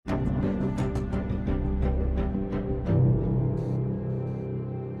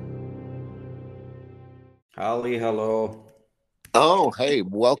Ali, hello. Oh, hey,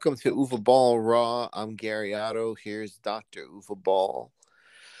 welcome to Uwe Ball Raw. I'm Gary Otto. Here's Dr. Uwe Ball.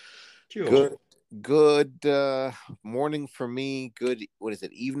 Yo. Good, good morning for me. Good, what is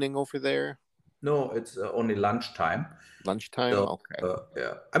it, evening over there? No, it's only lunchtime. Lunchtime? So, Okay.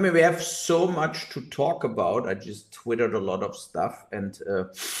 yeah. I mean, we have so much to talk about. I just twittered a lot of stuff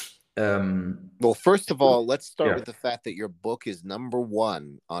um, Well, first of all, let's start yeah. with the fact that your book is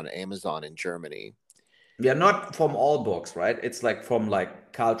 #1 on Amazon in Germany. Yeah, not from all books, right? It's like from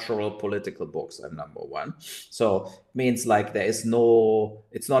like cultural, political books. I'm number one. So means like there is no,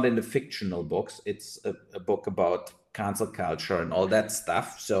 it's not in the fictional books. It's a book about cancel culture and all that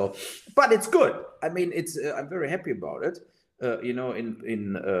stuff. So, but it's good. I mean, it's I'm very happy about it.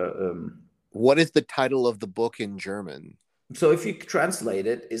 What is the title of the book in German? So if you translate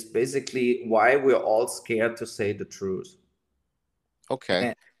it, it's basically why we're all scared to say the truth.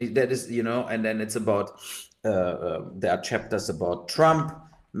 Okay. And that is, and then it's about there are chapters about Trump,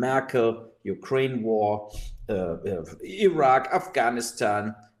 Merkel, Ukraine war, Iraq,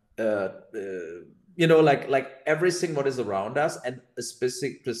 Afghanistan, uh, uh, like everything what is around us, and a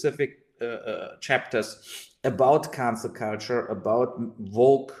specific chapters about cancel culture, about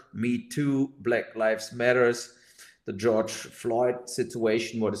woke, Me Too, Black Lives Matters, the George Floyd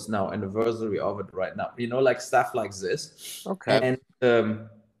situation, what is now anniversary of it right now, like stuff like this. Okay. And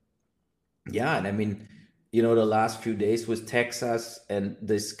yeah, and I mean, the last few days with Texas and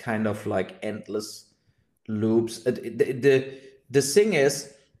this kind of like endless loops. The thing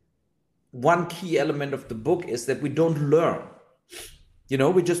is, one key element of the book is that we don't learn.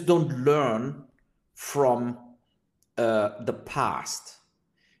 We just don't learn from the past.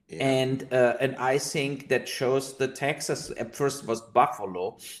 Yeah. And I think that shows the Texas, at first was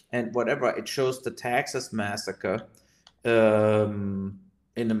Buffalo and whatever, it shows the Texas massacre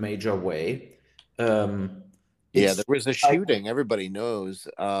in a major way. Um, Yeah, it's there was a like shooting. Everybody knows.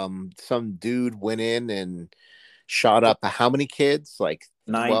 Some dude went in and shot up how many kids? Like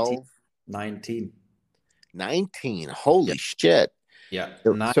 19, 12? 19. 19. Yeah, Holy shit. yeah,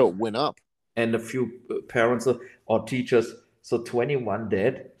 So, nine, so it went up. and a few parents or teachers. So 21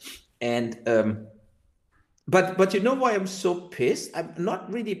 dead, and but you know why I'm so pissed? I'm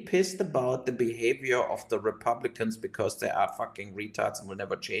not really pissed about the behavior of the Republicans because they are fucking retards and will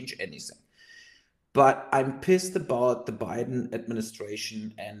never change anything. But I'm pissed about the Biden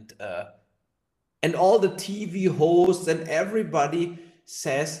administration and all the TV hosts and everybody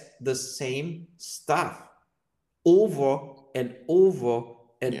says the same stuff over and over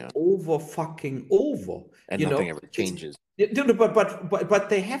and Yeah. over fucking over. And You know, nothing ever it's changes. but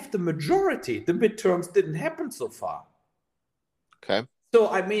they have the majority. The midterms didn't happen so far. Okay. So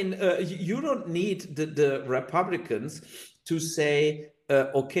I mean, you don't need the Republicans to say,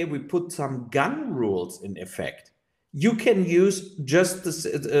 okay, we put some gun rules in effect. You can use just this.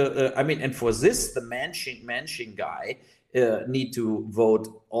 I mean, and for this, the Manchin guy need to vote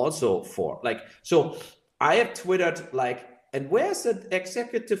also for. Like, so I have twittered like, and where's the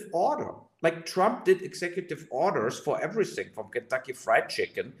executive order? Like Trump did executive orders for everything from Kentucky Fried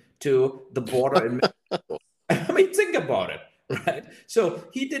Chicken to the border in Mexico. I mean, think about it, right? So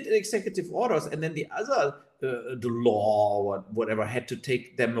he did executive orders, and then the other, the law or whatever, had to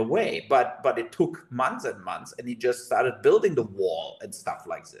take them away. But it took months and months, and he just started building the wall and stuff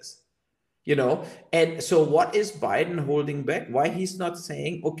like this. And so what is Biden holding back? Why he's not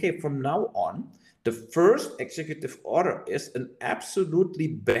saying, okay, from now on, the first executive order is an absolutely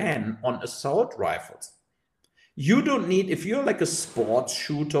ban on assault rifles. You don't need, if you're like a sports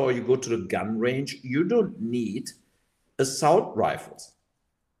shooter or you go to the gun range, you don't need assault rifles.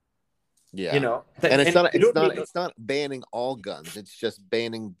 Yeah. And And you don't need, it's not banning all guns. It's just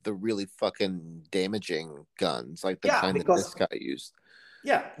banning the really fucking damaging guns, like the yeah, kind that because this guy used.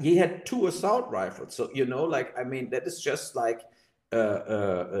 yeah, he had two assault rifles. So, like, I mean, that is just like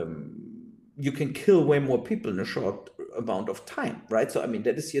you can kill way more people in a short amount of time, right? So, I mean,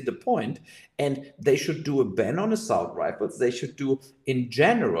 that is here the point. And they should do a ban on assault rifles. They should do, in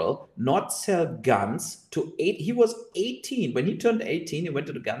general, not sell guns to eight. He was 18. When he turned 18, he went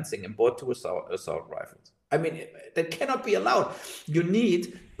to the gun thing and bought two assault rifles. I mean, that cannot be allowed. You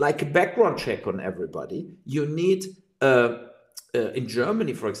need like a background check on everybody. You need in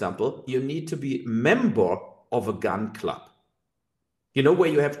Germany, for example, you need to be member of a gun club. Where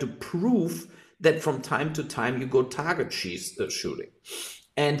you have to prove that from time to time you go target shooting,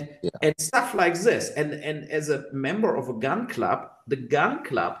 and Yeah. and stuff like this. And as a member of a gun club, the gun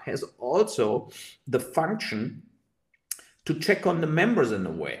club has also the function to check on the members in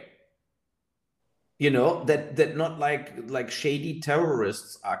a way. that not like shady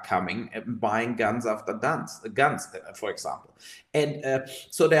terrorists are coming and buying guns after guns, for example. And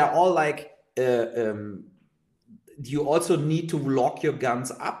so they're all like, you also need to lock your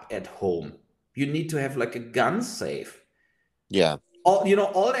guns up at home. You need to have like a gun safe. Yeah. All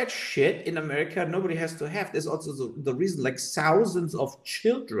that shit in America, nobody has to have. There's also the reason, like thousands of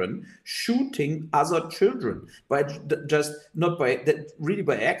children shooting other children by just not by that, really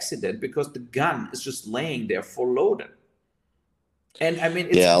by accident, because the gun is just laying there full loaded. And I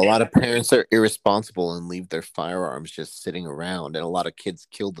mean, a lot of parents are irresponsible and leave their firearms just sitting around, and a lot of kids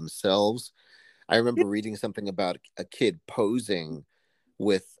kill themselves. I remember reading something about a kid posing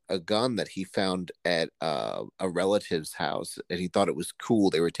with a gun that he found at a relative's house, and he thought it was cool.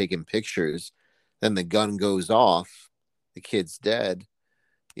 They were taking pictures. Then the gun goes off. The kid's dead.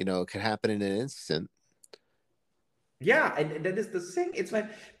 It could happen in an instant. Yeah, and that is the thing. It's like,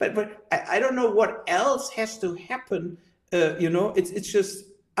 but I don't know what else has to happen. It's just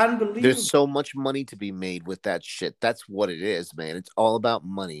unbelievable. There's so much money to be made with that shit. That's what it is, man. It's all about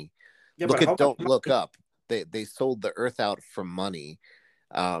money. Yeah, Don't look up. They sold the earth out for money.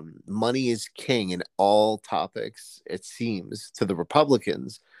 Money is king in all topics, it seems, to the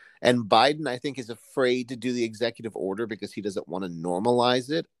Republicans. And Biden, I think, is afraid to do the executive order because he doesn't want to normalize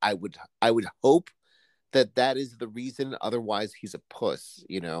it. I would hope that is the reason. Otherwise, he's a puss,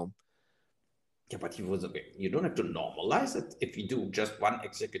 Yeah, but you don't have to normalize it. If you do just one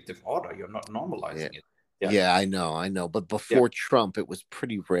executive order, you're not normalizing it. Yeah, I know. But before Trump, it was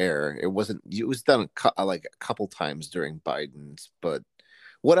pretty rare. It was done a couple times during Biden's. But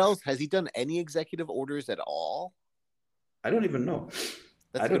what else? Has he done any executive orders at all? I don't even know.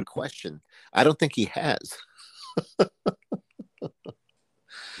 That's a good question. I don't think he has.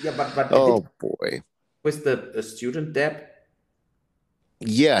 Yeah, but oh boy, with the student debt.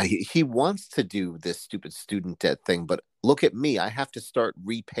 Yeah, he wants to do this stupid student debt thing, but look at me. I have to start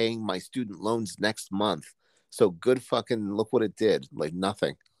repaying my student loans next month. So good fucking look what it did. Like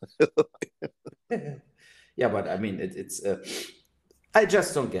nothing. Yeah, but I mean, it's I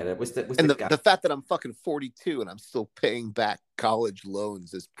just don't get it. The fact that I'm fucking 42 and I'm still paying back college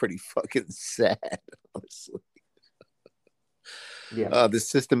loans is pretty fucking sad, honestly. Yeah. The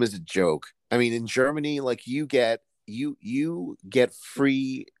system is a joke. I mean, in Germany, like you get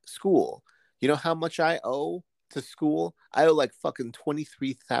free school. You know how much I owe to school? I owe like fucking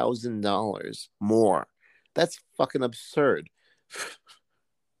 $23,000 more. That's fucking absurd.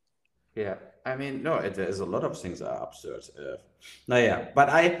 Yeah, I mean, no, there's a lot of things that are absurd. But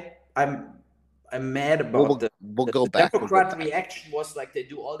I'm mad about we'll go back. Democrat reaction was like they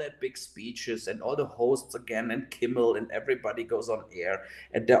do all that big speeches and all the hosts again and Kimmel and everybody goes on air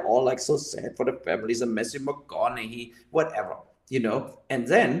and they're all like so sad for the families and Matthew McConaughey, whatever, and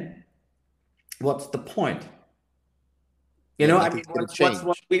then what's the point? I mean,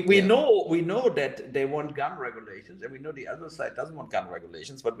 we know that they want gun regulations, and we know the other side doesn't want gun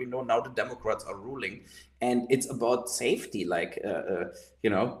regulations, but we know now the Democrats are ruling, and it's about safety. Like,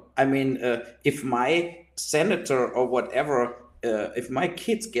 I mean, if my senator or whatever, if my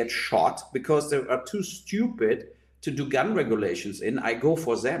kids get shot because they are too stupid to do gun regulations I go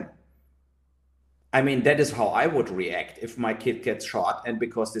for them. I mean, that is how I would react if my kid gets shot, and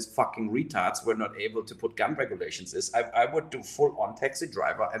because these fucking retards were not able to put gun regulations I would do full-on taxi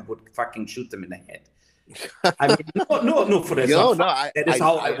driver and would fucking shoot them in the head. I mean, no, for that. That is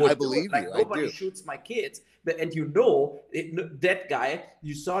how I would believe you. Like, nobody shoots my kids, and that guy,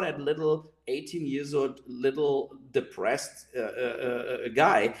 you saw that little 18 years old, little depressed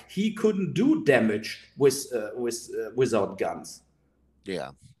guy. He couldn't do damage without guns.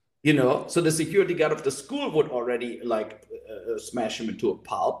 Yeah. So the security guard of the school would already smash him into a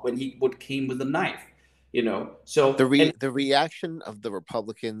pulp when he came with a knife. So the reaction of the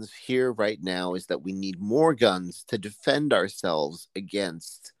Republicans here right now is that we need more guns to defend ourselves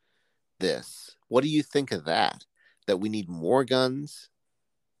against this. What do you think of that? That we need more guns?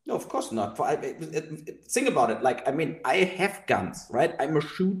 No, of course not. Think about it. Like, I mean, I have guns, right? I'm a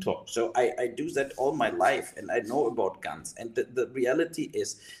shooter. So I do that all my life and I know about guns. And the reality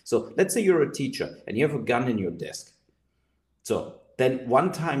is, so let's say you're a teacher and you have a gun in your desk. So then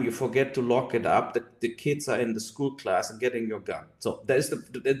one time you forget to lock it up, the kids are in the school class and getting your gun. So there's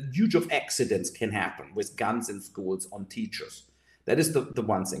the huge of accidents can happen with guns in schools on teachers. That is the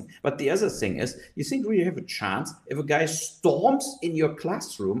one thing. But the other thing is, you think we have a chance if a guy storms in your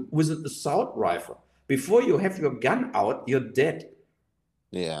classroom with an assault rifle? Before you have your gun out, you're dead.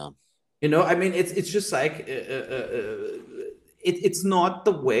 Yeah. I mean, it's just like, it's not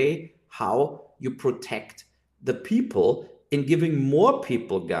the way how you protect the people in giving more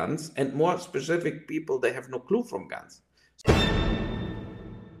people guns, and more specific people, they have no clue from guns.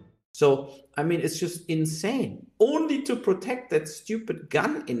 So, I mean, it's just insane. Only to protect that stupid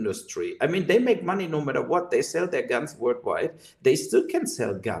gun industry. I mean, they make money no matter what. They sell their guns worldwide. They still can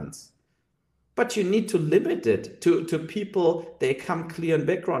sell guns. But you need to limit it to people. They come clear in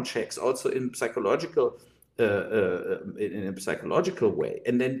background checks, also in psychological in a psychological way.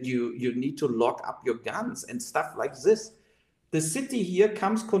 And then you need to lock up your guns and stuff like this. The city here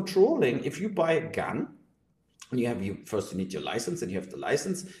comes controlling. If you buy a gun, first you need your license, and you have the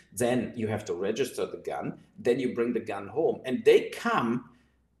license, then you have to register the gun, then you bring the gun home, and they have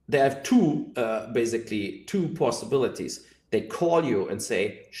basically two possibilities. They call you and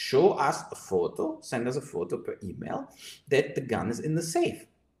say, show us a photo, send us a photo per email that the gun is in the safe.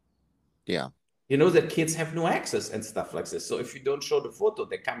 Yeah. You know that kids have no access and stuff like this. So if you don't show the photo,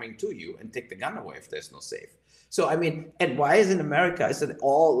 they're coming to you and take the gun away if there's no safe. So, I mean, and why is in America, is it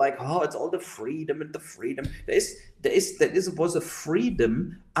all like, oh, it's all the freedom and the freedom? There was a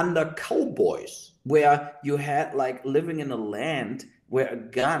freedom under cowboys, where you had like living in a land where a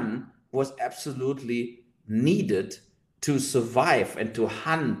gun was absolutely needed to survive and to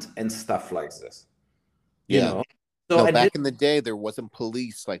hunt and stuff like this. You know? So back in the day, there wasn't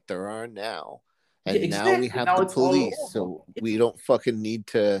police like there are now. And exactly. Now we have the police, so we don't fucking need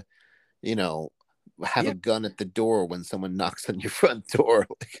to, have a gun at the door when someone knocks on your front door.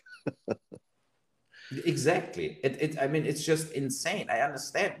 Exactly. I mean, it's just insane. I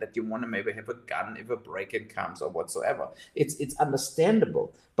understand that you want to maybe have a gun if a break-in comes or whatsoever. It's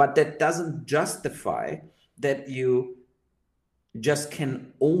understandable, but that doesn't justify that you just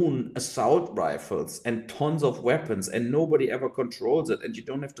can own assault rifles and tons of weapons, and nobody ever controls it, and you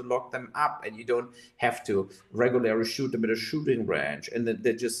don't have to lock them up, and you don't have to regularly shoot them at a shooting range, and then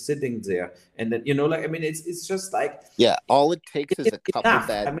they're just sitting there, and then I mean, it's just like, all it takes is a couple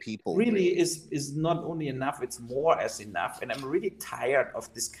bad people. Really is not only enough, it's more as enough. And I'm really tired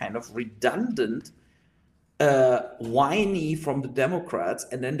of this kind of redundant whiny from the Democrats,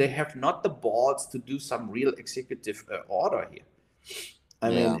 and then they have not the balls to do some real executive order here.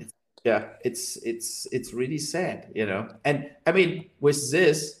 I mean, it's really sad, And I mean, with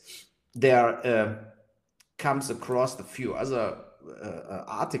this, there comes across a few other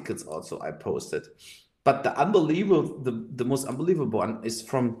articles also I posted, but the most unbelievable one is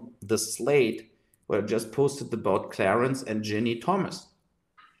from the Slate, where I just posted about Clarence and Ginny Thomas.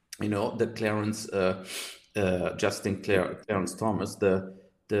 The Clarence, Clarence Thomas, the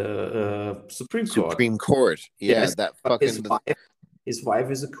Supreme Court. Supreme Court, yes, that fucking. His wife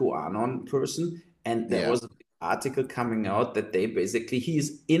is a QAnon person, and there was an article coming out that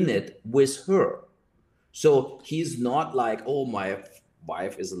he's in it with her. So he's not like, oh, my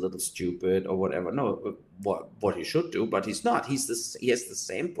wife is a little stupid or whatever. No, what he should do, but he's not. He has the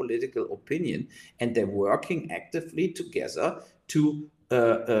same political opinion, and they're working actively together to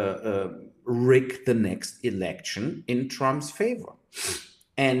rig the next election in Trump's favor.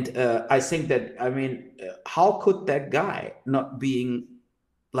 And I think that, I mean, how could that guy not being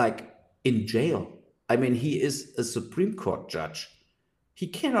like in jail? I mean, he is a Supreme Court judge. He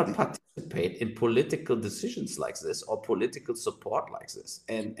cannot participate in political decisions like this or political support like this.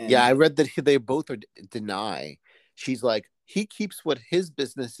 And I read that they both deny. She's like, he keeps what his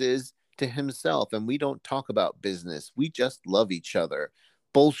business is to himself, and we don't talk about business. We just love each other.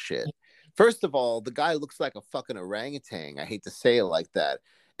 Bullshit. First of all, the guy looks like a fucking orangutan. I hate to say it like that.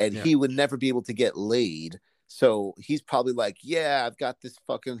 And he would never be able to get laid. So he's probably like, I've got this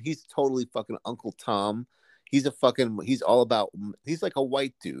fucking, he's totally fucking Uncle Tom. He's like a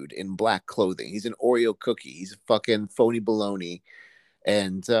white dude in black clothing. He's an Oreo cookie. He's a fucking phony baloney.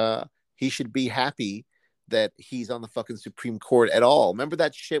 And he should be happy that he's on the fucking Supreme Court at all. Remember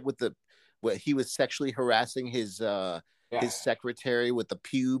that shit where he was sexually harassing his secretary with the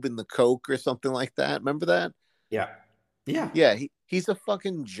pube and the coke or something like that? Remember that? He's a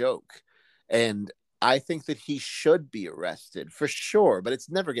fucking joke, and I think that he should be arrested for sure, but it's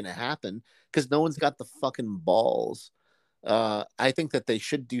never going to happen because no one's got the fucking balls. I think that they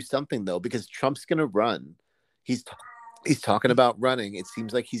should do something though, because Trump's going to run. He's talking about running. It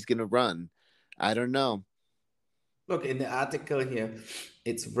seems like he's going to run. I don't know. Look, in the article here,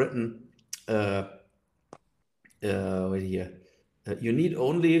 it's written here. You need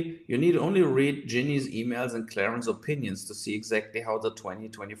only read Ginny's emails and Clarence's opinions to see exactly how the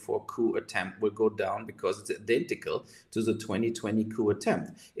 2024 coup attempt will go down, because it's identical to the 2020 coup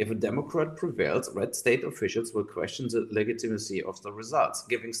attempt. If a Democrat prevails, red state officials will question the legitimacy of the results,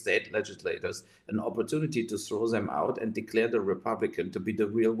 giving state legislators an opportunity to throw them out and declare the Republican to be the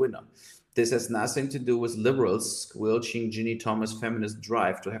real winner. This has nothing to do with liberals squelching Ginny Thomas' feminist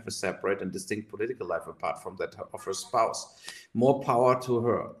drive to have a separate and distinct political life apart from that of her spouse. More power to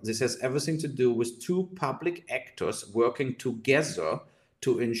her. This has everything to do with two public actors working together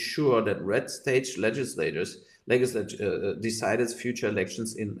to ensure that red state legislators decided future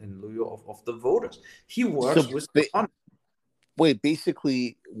elections in lieu of the voters. He works So with wait,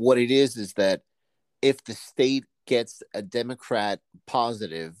 basically what it is that if the state gets a Democrat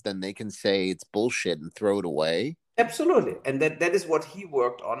positive, then they can say it's bullshit and throw it away. Absolutely, and that is what he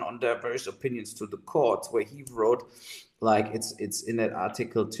worked on their various opinions to the courts, where he wrote, like it's in that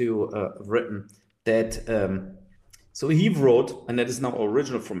article too, written that. So he wrote, and that is now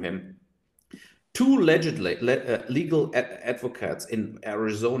original from him. Two legal advocates in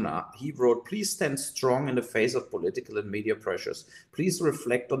Arizona, he wrote, please stand strong in the face of political and media pressures. Please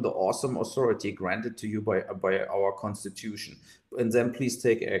reflect on the awesome authority granted to you by our Constitution. And then please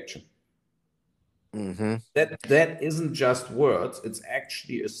take action. Mm-hmm. That isn't just words. It's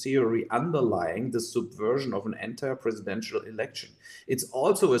actually a theory underlying the subversion of an entire presidential election. It's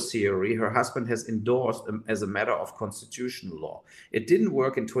also a theory her husband has endorsed as a matter of constitutional law. It didn't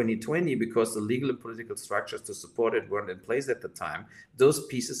work in 2020 because the legal and political structures to support it weren't in place at the time. Those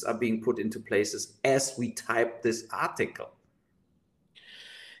pieces are being put into places as we type this article.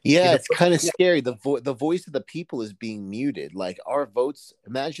 Yeah, it's kind of scary. The voice of the people is being muted. Like our votes,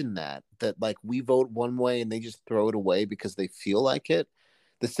 imagine that like we vote one way and they just throw it away because they feel like it.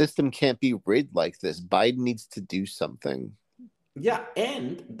 The system can't be rigged like this. Biden needs to do something. Yeah,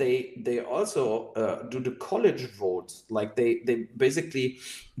 and they also do the college votes. Like they basically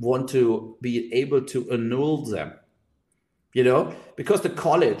want to be able to annul them. Because the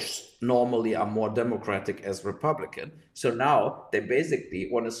colleges normally are more Democratic as Republican. So now they basically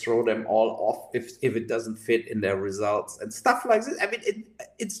want to throw them all off if it doesn't fit in their results and stuff like this. I mean,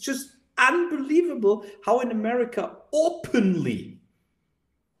 it's just unbelievable how in America openly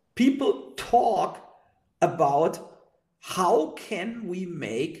people talk about how can we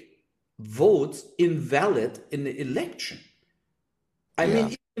make votes invalid in the election. I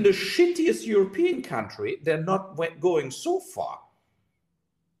mean, in the shittiest European country, they're not going so far.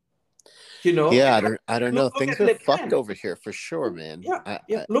 Yeah, I don't know. Things are fucked over here for sure, man.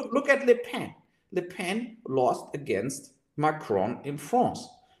 Yeah. Look at Le Pen. Le Pen lost against Macron in France,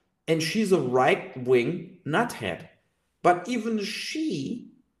 and she's a right-wing nuthead. But even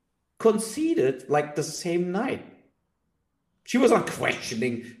she conceded like the same night. She was not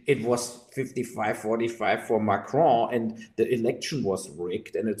questioning it was 55-45 for Macron and the election was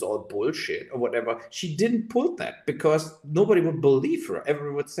rigged and it's all bullshit or whatever. She didn't pull that because nobody would believe her.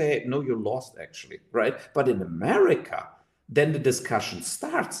 Everyone would say, no, you lost actually, right? But in America, then the discussion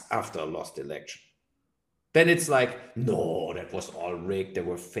starts after a lost election. Then it's like, no, that was all rigged. There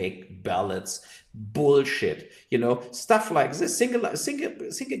were fake ballots, bullshit, stuff like this.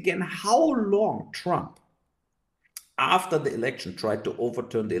 Think again how long Trump, after the election, tried to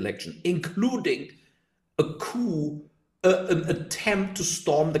overturn the election, including a coup, an attempt to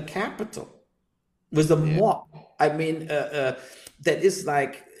storm the Capitol with a mob. I mean, that is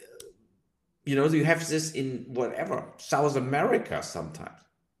like, you have this in whatever, South America sometimes.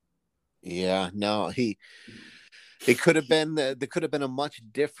 Yeah, no, it could have been there could have been a much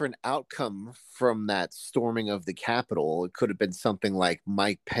different outcome from that storming of the Capitol. It could have been something like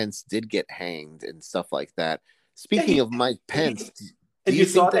Mike Pence did get hanged and stuff like that. Speaking of Mike Pence, do you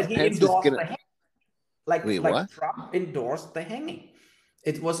think that he endorsed the hanging? Like what? Trump endorsed the hanging.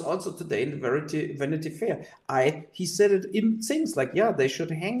 It was also today in the Vanity Fair. He said it in things like, yeah, they should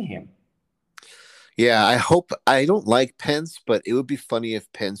hang him. Yeah, I don't like Pence, but it would be funny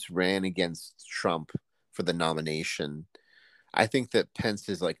if Pence ran against Trump for the nomination. I think that Pence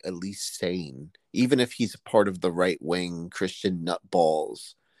is like at least sane, even if he's part of the right wing Christian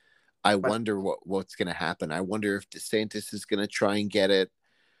nutballs. I wonder what's going to happen. I wonder if DeSantis is going to try and get it.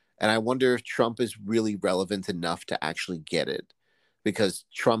 And I wonder if Trump is really relevant enough to actually get it. Because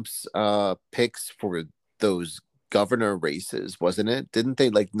Trump's picks for those governor races, wasn't it? Didn't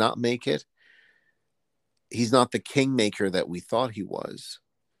they not make it? He's not the kingmaker that we thought he was.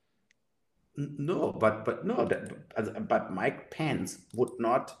 No, but Mike Pence would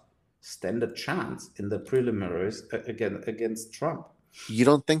not stand a chance in the preliminaries against Trump. You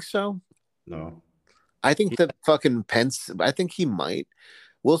don't think so? No. I think that fucking Pence, I think he might.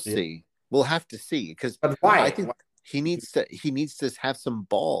 We'll see. Yeah. We'll have to see. Because why? I think he needs to have some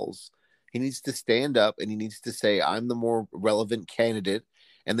balls. He needs to stand up and he needs to say, I'm the more relevant candidate.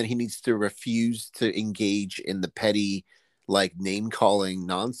 And then he needs to refuse to engage in the petty, name calling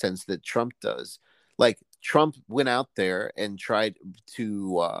nonsense that Trump does. Trump went out there and tried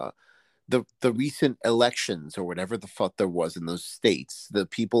to the recent elections or whatever the fuck there was in those states, the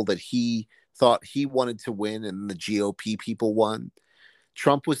people that he thought he wanted to win and the GOP people won.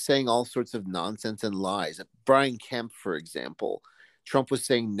 Trump was saying all sorts of nonsense and lies. Brian Kemp, for example, Trump was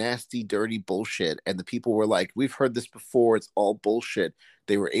saying nasty, dirty bullshit, and the people were like, "We've heard this before. It's all bullshit."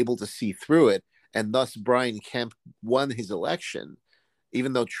 They were able to see through it, and thus Brian Kemp won his election,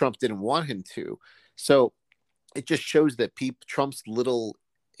 even though Trump didn't want him to. So it just shows that Trump's little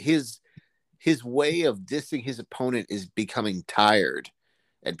his way of dissing his opponent is becoming tired,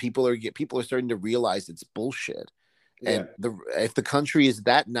 and people are starting to realize it's bullshit. Yeah. And if the country is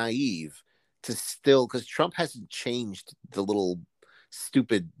that naive to still, because Trump hasn't changed the little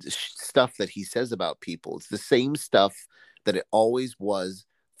stupid stuff that he says about people, it's the same stuff that it always was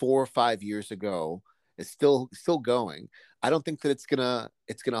 4 or 5 years ago. It's still going. I don't think that it's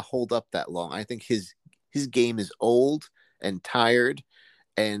gonna hold up that long. I think his game is old and tired,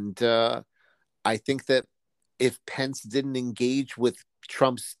 and I think that if Pence didn't engage with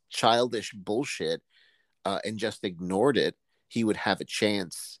Trump's childish bullshit and just ignored it, he would have a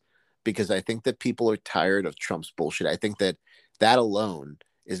chance, because I think that people are tired of Trump's bullshit. I think that alone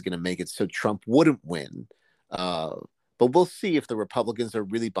is going to make it so Trump wouldn't win. But we'll see if the Republicans are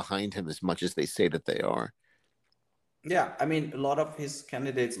really behind him as much as they say that they are. Yeah, I mean, a lot of his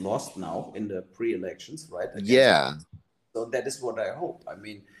candidates lost now in the pre-elections, right? Yeah. So that is what I hope. I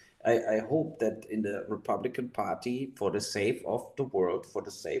mean, I hope that in the Republican Party, for the sake of the world, for the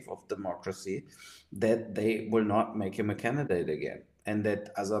sake of democracy, that they will not make him a candidate again, and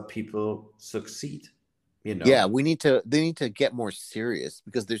that other people succeed. Yeah, they need to get more serious,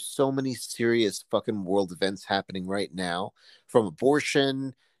 because there's so many serious fucking world events happening right now, from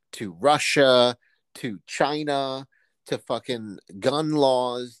abortion to Russia to China to fucking gun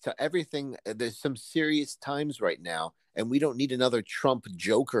laws to everything. There's some serious times right now, and we don't need another Trump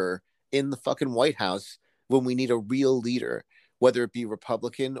joker in the fucking White House when we need a real leader, whether it be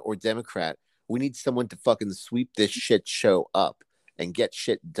Republican or Democrat. We need someone to fucking sweep this shit show up and get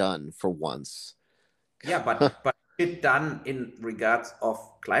shit done for once. Yeah, but shit done in regards of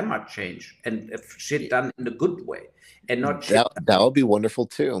climate change, and shit done in a good way, and not shit. That would be wonderful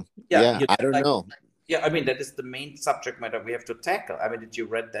too. Yeah, I don't like, know. yeah, I mean, that is the main subject matter we have to tackle. I mean, did you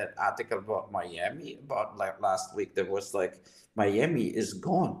read that article about Miami about like last week? There was like Miami is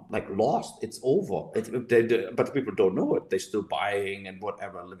gone, like lost. It's over. But people don't know it. They're still buying and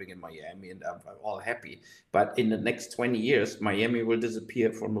whatever, living in Miami, and I'm all happy. But in the next 20 years, Miami will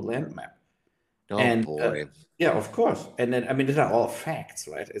disappear from the land map. Oh And boy. yeah, of course. And then, I mean, these are all facts,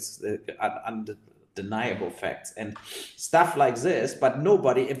 right? It's undeniable facts and stuff like this. But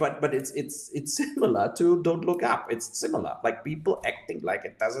nobody, but it's similar to Don't Look Up. It's similar, like people acting like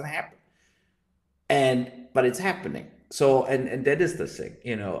it doesn't happen, and but it's happening. So, and that is the thing,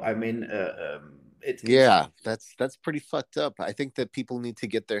 I mean, Yeah, that's pretty fucked up. I think that people need to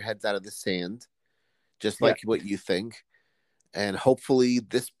get their heads out of the sand, just yeah, like what you think. And hopefully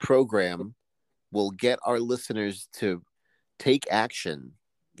this program will get our listeners to take action,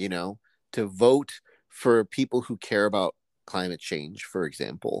 to vote for people who care about climate change, for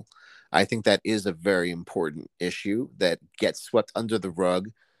example. I think that is a very important issue that gets swept under the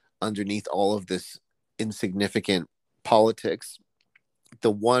rug underneath all of this insignificant politics.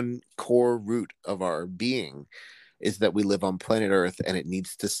 The one core root of our being is that we live on planet Earth, and it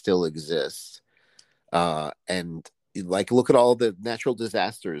needs to still exist. And like, look at all the natural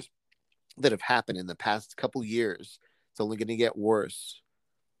disasters that have happened in the past couple years. It's only going to get worse.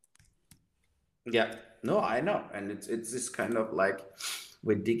 yeah. No, I know, and it's this kind of like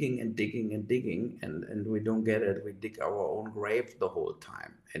we're digging and digging and digging, and we don't get it. We dig our own grave the whole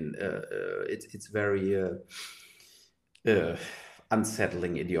time, and it's very uh,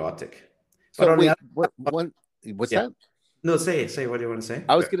 unsettling, idiotic. But So on the wait, other, what's yeah, that? no, say what do you want to say?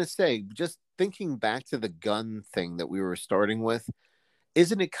 I was going to say, just thinking back to the gun thing that we were starting with,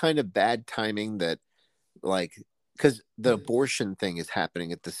 isn't it kind of bad timing that, like, because the abortion thing is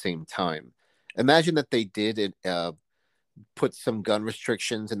happening at the same time? Imagine that they did it, put some gun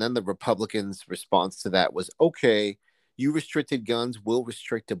restrictions, and then the Republicans' response to that was, okay, you restricted guns, we'll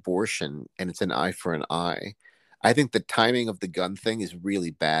restrict abortion, and it's an eye for an eye. I think the timing of the gun thing is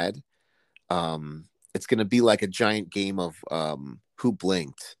really bad. It's going to be like a giant game of who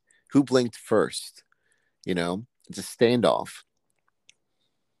blinked first. It's a standoff.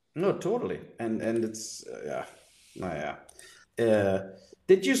 No, totally, and it's yeah, no, yeah.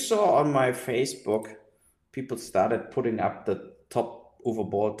 Did you saw on my Facebook, people started putting up the top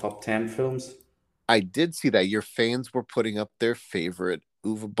overall top 10 films? I did see that your fans were putting up their favorite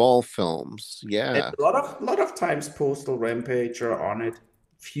Uwe Ball films. And Yeah. a lot of times Postal Rampage are on it.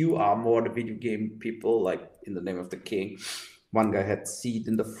 few are more the video game people, like In the Name of the King. One guy had Seed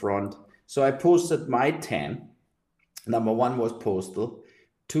in the front. So I posted my 10. Number 1 was Postal,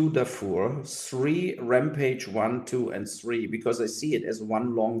 2 Darfur, 3 Rampage 1, 2, and 3, because I see it as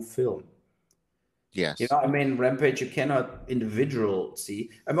one long film. Yes. You know, I mean, Rampage, you cannot individual see.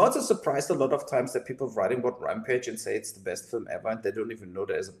 I'm also surprised a lot of times that people writing about Rampage and say it's the best film ever, and they don't even know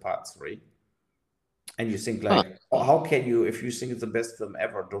there is a part 3. And you think, like, how can you, if you think it's the best film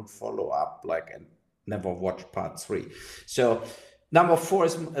ever, don't follow up, like, and never watch part 3? So, number 4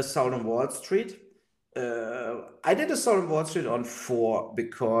 is Assault on Wall Street. I did Assault on Wall Street on 4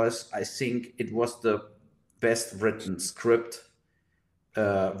 because I think it was the best written script.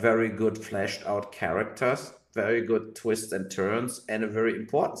 Very good fleshed out characters, very good twists and turns, and a very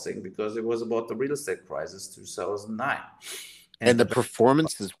important thing because it was about the real estate crisis 2009. And the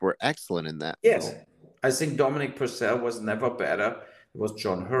performances were excellent in that. Yes, I think Dominic Purcell was never better. It was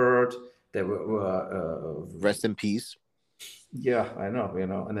John Hurt. There were rest in peace. Yeah, I know, you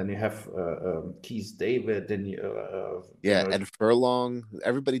know, and then you have Keith David, then Ed Furlong.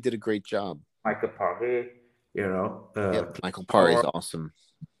 Everybody did a great job. Michael Paré. You know, Michael Parr is awesome.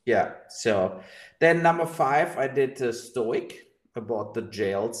 Yeah. So then number 5, I did Stoic, about the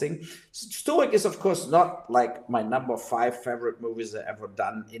jail thing. Stoic is, of course, not like my number 5 favorite movies I've ever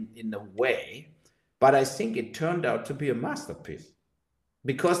done in a way, but I think it turned out to be a masterpiece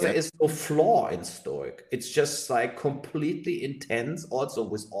because there is no flaw in Stoic. It's just like completely intense. Also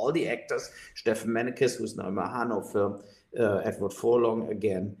with all the actors, Stefan Menekes, who's now in a Mahano film, Edward Furlong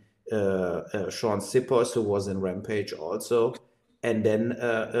again. Sean Sippers, who was in Rampage also, and then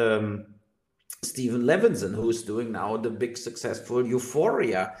Stephen Levinson, who's doing now the big successful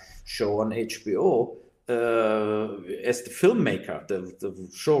Euphoria show on HBO as the filmmaker, the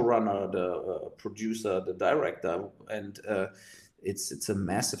showrunner, the producer, the director, and it's a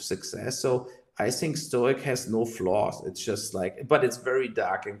massive success. So I think Stoic has no flaws. It's just like, but it's very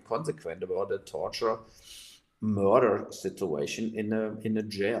dark and consequent about the torture murder situation in a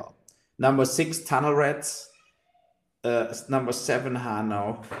jail. Number 6, Tunnel Rats. Number 7,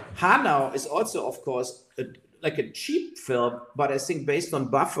 Hanau. Hanau is also, of course, like a cheap film, but I think based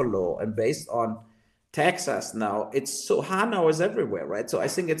on Buffalo and based on Texas now, it's so Hanau is everywhere, right? So I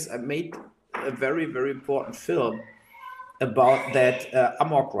think it's made a very, very important film about that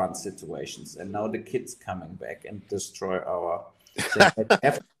amok run situations, and now the kids coming back and destroy our. So I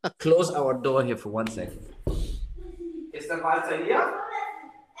have to close our door here for 1 second. Ist der Walter hier?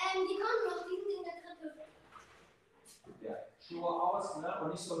 Die kommen noch, die sind in der Treppe. Ja, Schuhe aus, ne?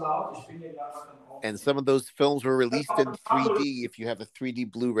 Und nicht so laut. Ich bin hier gerade am And some of those films were released in 3D. If you have a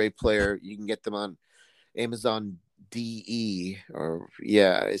 3D Blu-ray player, you can get them on Amazon DE, or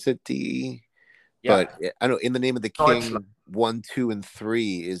is it DE? Yeah. But I know In the Name of the King 1, 2, and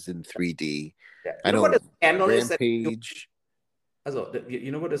 3 is in 3D. Yeah. I know what the scandal Rampage.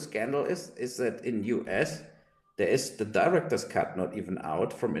 You know what the scandal is? Is that in US there is the director's cut not even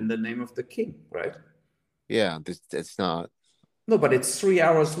out from In the Name of the King, right? Yeah, it's not. No, but it's 3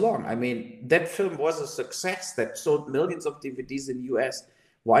 hours long. I mean, that film was a success that sold millions of DVDs in US.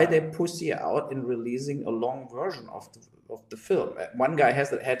 Why they pussy out in releasing a long version of the film? One guy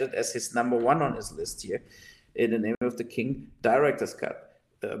had it as his number 1 on his list here, In the Name of the King, director's cut.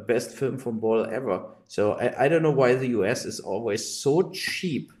 Best film from Boyle ever. So I don't know why the US is always so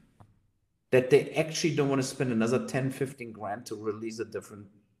cheap that they actually don't want to spend another 10, 15 grand to release a different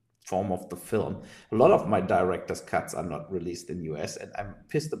form of the film. A lot of my director's cuts are not released in US, and I'm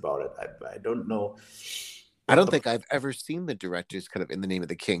pissed about it. I don't know. I don't think I've ever seen the director's cut of In the Name of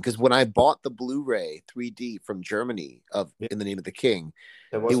the King, because when I bought the Blu-ray 3D from Germany of In the Name of the King,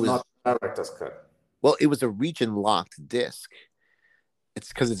 it was not a director's cut. Well, it was a region-locked disc. It's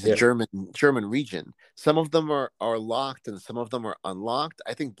because it's a German region. Some of them are locked and some of them are unlocked.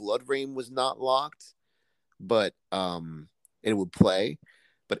 I think Blood Rain was not locked, but it would play.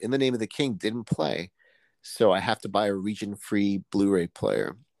 But In the Name of the King didn't play. So I have to buy a region-free Blu-ray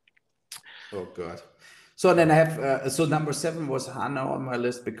player. Oh, God. So then I have, so number 7 was Hanau on my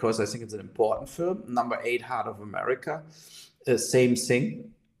list because I think it's an important film. Number 8, Heart of America. Same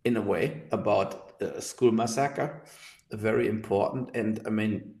thing in a way about a school massacre. Very important. And I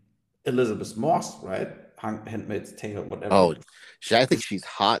mean, Elizabeth Moss, right? Handmaid's Tale, whatever. Oh, I think she's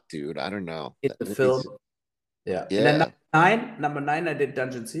hot, dude. I don't know. In the film. Yeah. And then number 9, I did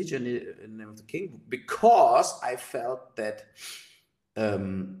Dungeon Siege in the Name of the King because I felt that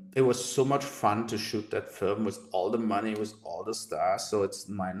it was so much fun to shoot that film with all the money, with all the stars. So it's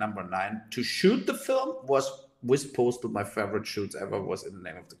my number 9. To shoot the film was with Postal. My favorite shoots ever was In the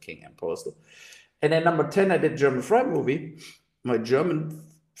Name of the King and Postal. And then number 10, I did German Friend Movie my German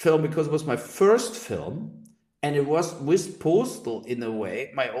film because it was my first film, and it was with Postal in a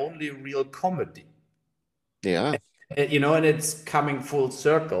way my only real comedy. Yeah. And it's coming full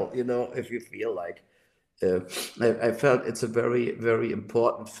circle. If you feel like. Uh, I felt it's a very, very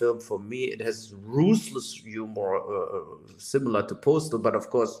important film for me. It has ruthless humor, similar to Postal, but of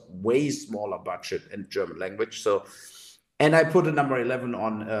course, way smaller budget and German language. So, and I put a number 11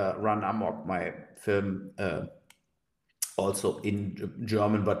 on Run Amok, my film, also in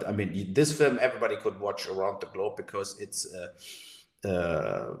German. But I mean, this film everybody could watch around the globe because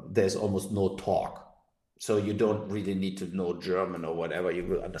there's almost no talk. So you don't really need to know German or whatever. You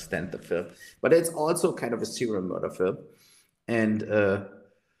will understand the film. But it's also kind of a serial murder film. And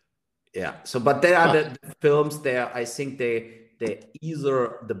yeah, so but there are the films there. I think they're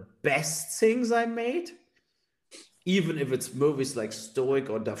either the best things I made, even if it's movies like Stoic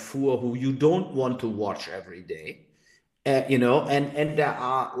or Darfur, who you don't want to watch every day. And there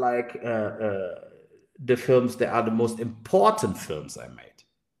are like the films that are the most important films I made.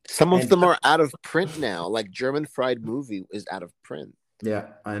 Some of them are out of print now. Like German Fried Movie is out of print. Yeah,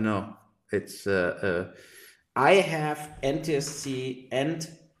 I know. It's I have NTSC and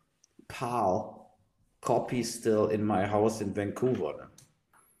PAL copies still in my house in Vancouver.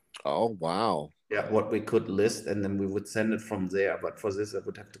 Oh wow. Yeah, what we could list, and then we would send it from there. But for this, I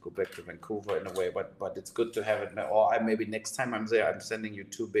would have to go back to Vancouver in a way. But it's good to have it. Or maybe next time I'm there, I'm sending you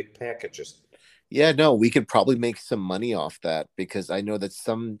 2 big packages. Yeah, no, we could probably make some money off that because I know that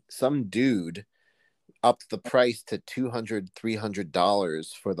some dude upped the price to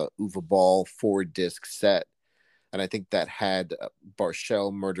 $200-$300 for the Uwe Ball 4-disc set, and I think that had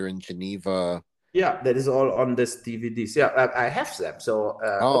Barshel, Murder in Geneva. Yeah, that is all on this DVDs. Yeah, I have them. So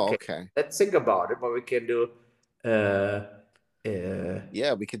okay. Let's think about it. What we can do.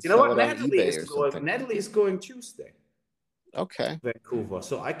 Yeah, we could You know sell what? it on eBay or something. Natalie is going Tuesday. Okay. Vancouver.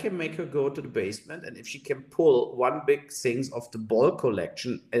 So I can make her go to the basement, and if she can pull one big things of the Ball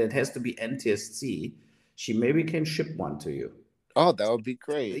collection, and it has to be NTSC, she maybe can ship one to you. Oh, that would be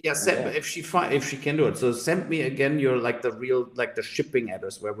great. Yeah, if she can do it. So send me again your the shipping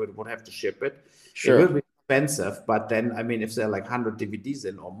address where we would have to ship it. Sure. It will be expensive, but then I mean, if there are like 100 DVDs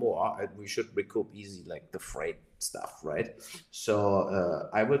in or more, we should recoup easy like the freight stuff, right? So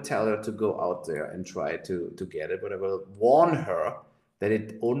I will tell her to go out there and try to get it, but I will warn her that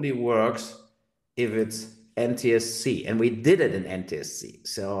it only works if it's NTSC, and we did it in NTSC.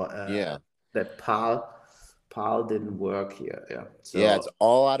 So yeah, that PAL didn't work here. Yeah. So, yeah, it's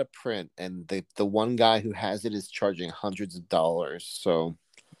all out of print, and the one guy who has it is charging hundreds of dollars. So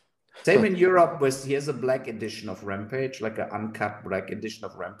same in Europe, here's a black edition of Rampage, like an uncut black edition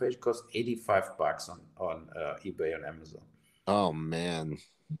of Rampage, costs $85 on eBay and Amazon. Oh man.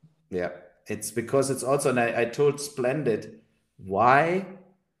 Yeah, it's because it's also, and I told Splendid, why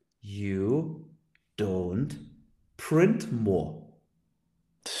you don't print more.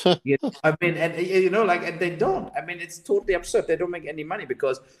 I mean, and and they don't. I mean, it's totally absurd. They don't make any money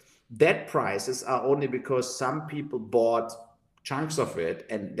because that prices are only because some people bought chunks of it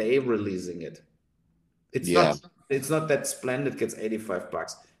and they're releasing it. It's not that Splendid gets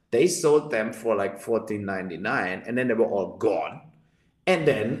 $85. They sold them for like $14.99, and then they were all gone. And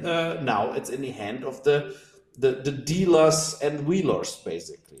then now it's in the hand of the dealers and wheelers,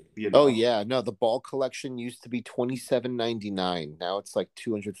 basically. Oh yeah, no, the Ball collection used to be $27.99. Now it's like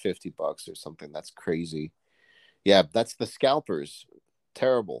 $250 or something. That's crazy. Yeah, that's the scalpers.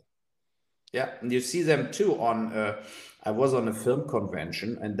 Terrible. Yeah, and you see them too on. I was on a film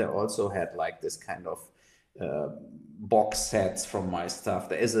convention, and they also had like this kind of box sets from my stuff.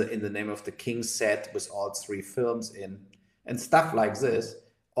 There is In the Name of the King set with all 3 films in, and stuff like this.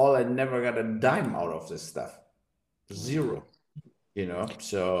 I never got a dime out of this stuff. 0.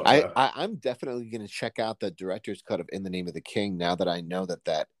 So I'm definitely going to check out the director's cut of In the Name of the King now that I know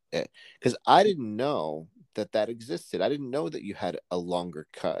that because I didn't know that existed. I didn't know that you had a longer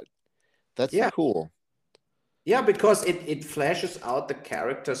cut. That's cool. Yeah, because it flashes out the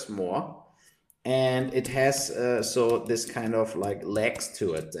characters more, and it has this kind of like legs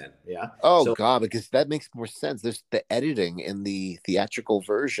to it then. Yeah. Oh God, because that makes more sense. There's the editing in the theatrical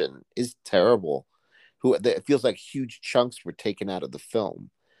version is terrible. It feels like huge chunks were taken out of the film.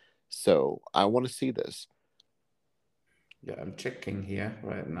 So I want to see this. Yeah, I'm checking here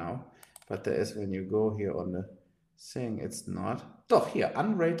right now, but there is, when you go here on the thing, it's not. Oh, here,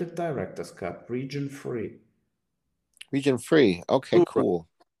 unrated director's cut, region free. Region free. Okay, cool.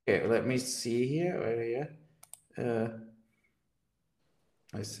 Okay, let me see here. Right here.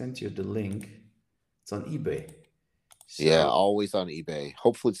 I sent you the link. It's on eBay. So, yeah, always on eBay.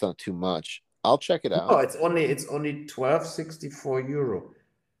 Hopefully it's not too much. I'll check it No, out. it's only 12.64 euro.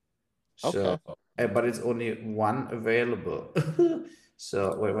 Okay. So, but it's only one available.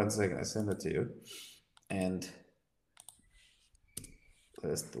 So wait 1 second, I send it to you, and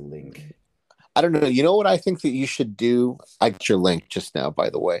there's the link. I don't know. You know what I think that you should do? I got your link just now, by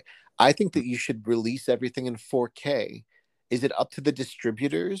the way. I think that you should release everything in 4K. Is it up to the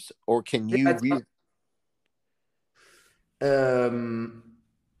distributors, or can Yeah, you it's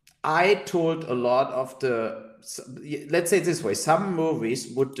I told a lot of let's say it this way, some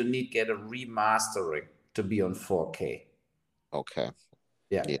movies would need get a remastering to be on 4K. Okay.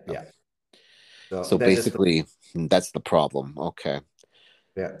 Yeah, Yeah. yeah. So So that is basically, that's the problem. Okay.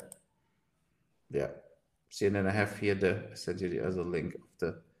 yeah, yeah. See, and then I have here I sent you the other link of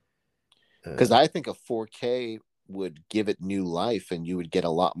the Because I think a 4K would give it new life and you would get a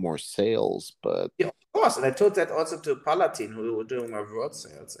lot more sales. But yeah, of course. And I told that also to Palatine, who were doing my word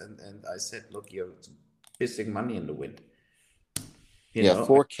sales, and I said, look, you're pissing money in the wind. yeah,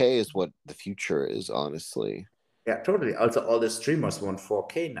 4K is what the future is, honestly. Yeah, totally. Also, all the streamers want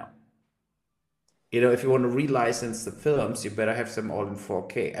 4K now. If you want to relicense the films, you better have them all in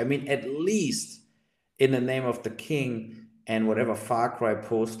 4K. I mean, at least In the Name of the King and whatever Far Cry,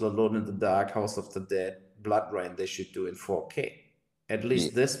 Postal, Alone in the Dark, House of the Dead, Blood Rain, they should do in 4K. At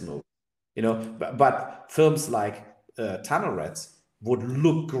least this movie. But films like Tunnel Rats would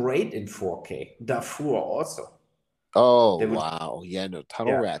look great in 4K. Darfur also. Oh, wow. Yeah, no,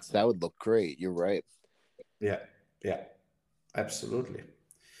 Tunnel Yeah. Rats, that would look great. You're right. Yeah, absolutely.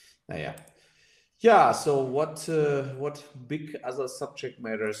 Yeah. Yeah, so what big other subject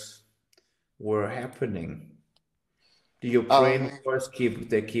matters were happening? The Ukraine wars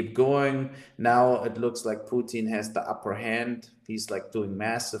keep going. Now it looks like Putin has the upper hand. He's like doing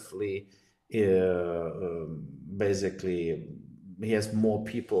massively. Basically, he has more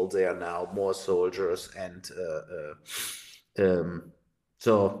people there now, more soldiers, and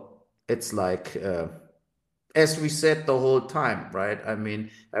so it's like. As we said the whole time, right? I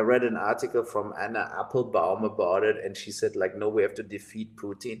mean, I read an article from Anna Applebaum about it, and she said, like, no, we have to defeat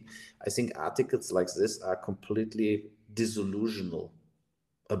Putin. I think articles like this are completely disillusional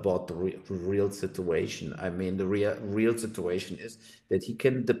about the real situation. I mean, the real situation is that he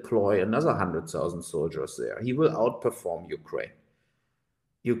can deploy another 100,000 soldiers there. He will outperform Ukraine.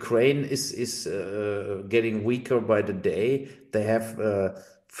 Ukraine is getting weaker by the day. They have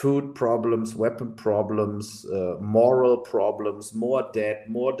food problems, weapon problems, moral problems, more debt,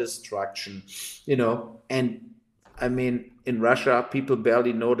 more destruction, And I mean, in Russia, people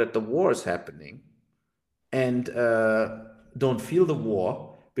barely know that the war is happening and don't feel the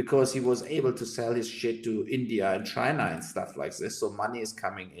war because he was able to sell his shit to India and China and stuff like this. So money is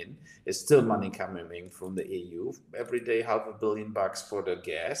coming in. There's still money coming in from the EU every day, $500 million for the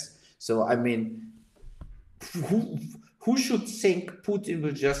gas. So I mean, who should think Putin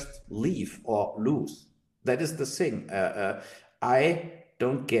will just leave or lose? That is the thing. I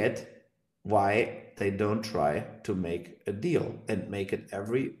don't get why they don't try to make a deal and make it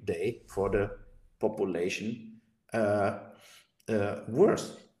every day for the population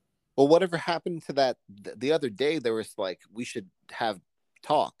worse. Well, whatever happened to that the other day? There was like, we should have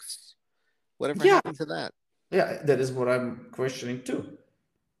talks. Whatever happened to that? Yeah, that is what I'm questioning too.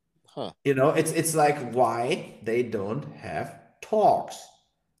 Huh. It's like why they don't have talks,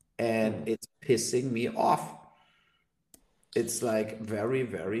 and it's pissing me off. It's like very,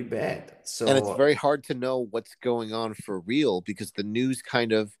 very bad. So, and it's very hard to know what's going on for real because the news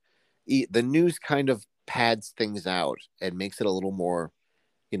kind of pads things out and makes it a little more,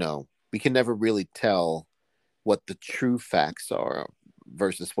 we can never really tell what the true facts are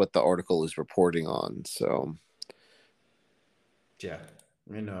versus what the article is reporting on. So yeah,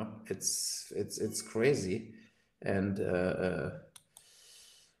 it's crazy, and that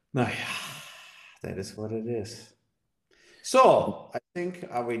is what it is. So I think,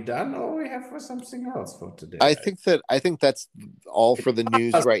 are we done, or we have for something else for today? I think that's all for the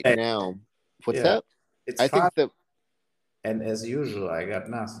news right now. What's that? I think that, and as usual, I got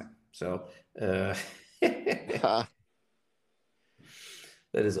nothing. So that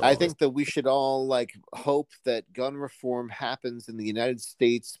is all. I think that we should all hope that gun reform happens in the United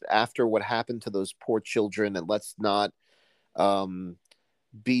States after what happened to those poor children, and let's not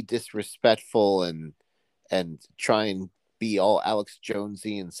be disrespectful and try and be all Alex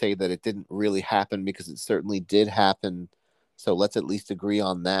Jonesy and say that it didn't really happen, because it certainly did happen. So let's at least agree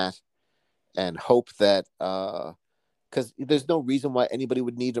on that and hope that because there's no reason why anybody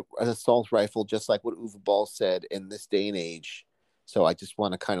would need an assault rifle, just like what Uwe Ball said, in this day and age. So I just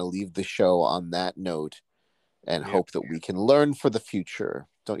want to kind of leave the show on that note and hope that we can learn for the future.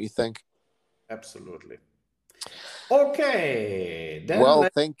 Don't you think? Absolutely. Okay, then Well,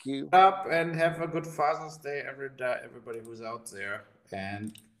 let's thank you. up and have a good Father's Day, everybody who's out there.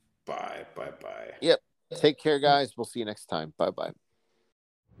 And bye. Yep. Take care, guys. We'll see you next time. Bye-bye.